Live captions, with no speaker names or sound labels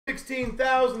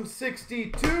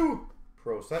16,062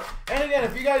 Pro Set. And again,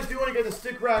 if you guys do want to get the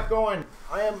stick rack going,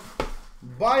 I am,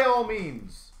 by all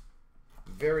means,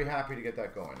 very happy to get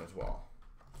that going as well.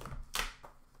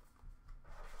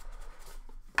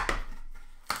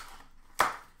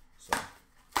 So,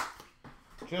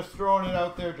 just throwing it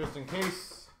out there just in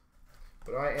case.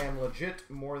 But I am legit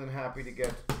more than happy to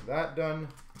get that done.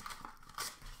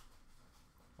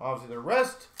 Obviously, the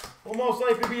rest will most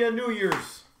likely be a New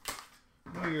Year's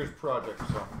project.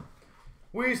 So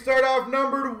we start off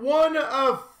numbered 1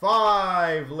 of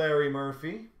 5, Larry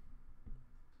Murphy.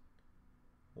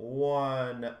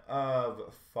 1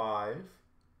 of 5,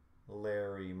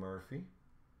 Larry Murphy.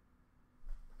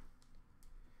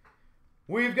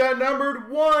 We've got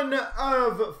numbered 1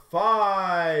 of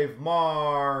 5,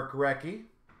 Mark Recchi.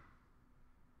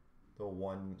 The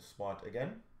 1 spot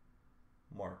again,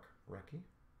 Mark Recchi.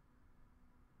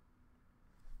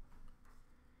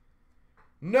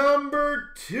 Number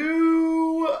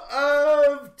 2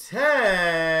 of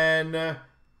 10,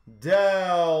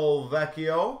 Del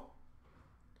Vecchio.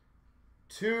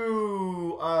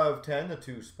 2 of 10, the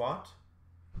 2 spot,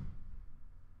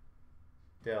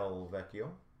 Del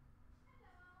Vecchio.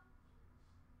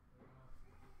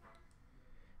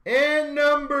 And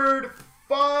numbered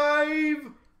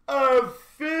 5 of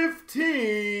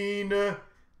 15,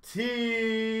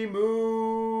 Teemu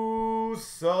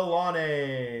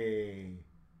Solane.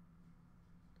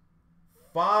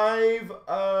 5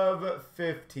 of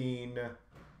 15,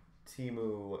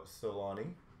 Teemu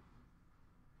Solane.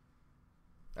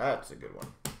 That's a good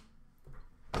one.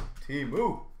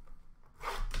 Teemu.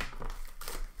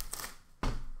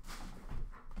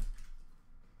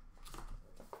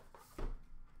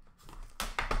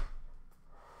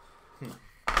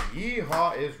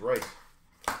 Yeehaw is right.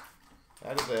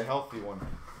 That is a healthy one.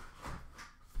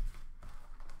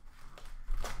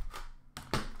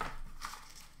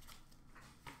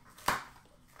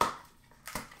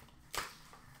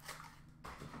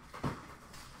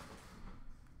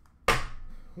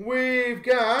 We've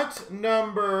got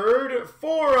numbered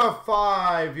 4 of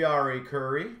 5, Yari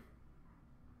Curry.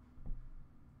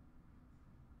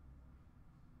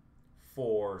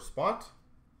 4 spot.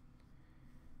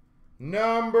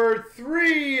 Number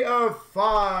 3 of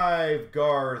 5,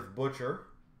 Garth Butcher.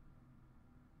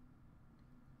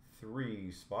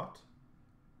 3 spot.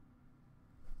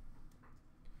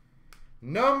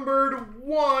 Numbered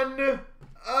 1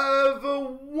 of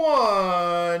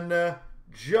 1,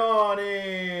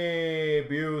 Johnny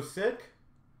Busick.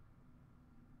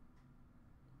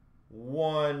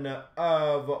 1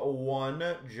 of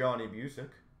 1, Johnny Busick.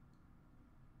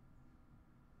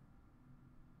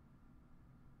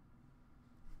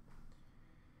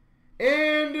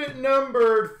 And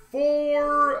numbered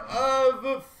 4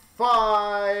 of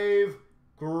 5,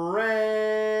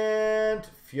 Grant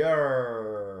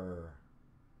Fuhr.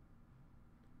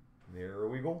 There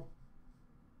we go.